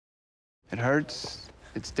It hurts,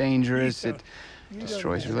 it's dangerous, it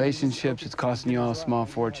destroys relationships, it's costing you all a small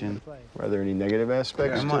fortune. Are there any negative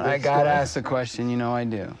aspects to Come on, this I gotta story? ask the question, you know I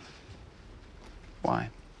do. Why?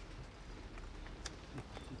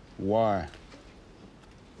 Why?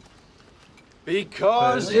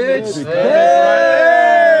 Because it's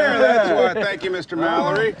there! That's why. Thank you, Mr.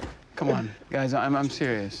 Mallory. Come on, guys, I'm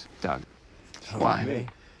serious. Doug, why?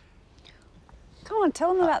 Come on,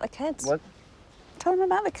 tell them about the kids. What? Tell them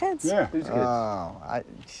about the kids. Yeah. Who's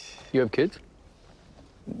kids? You have kids?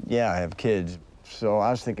 Yeah, I have kids. So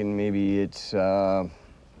I was thinking maybe it's,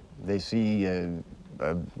 they see a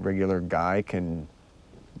regular guy can,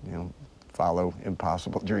 you know, follow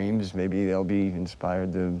impossible dreams. Maybe they'll be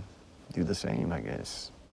inspired to do the same, I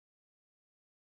guess.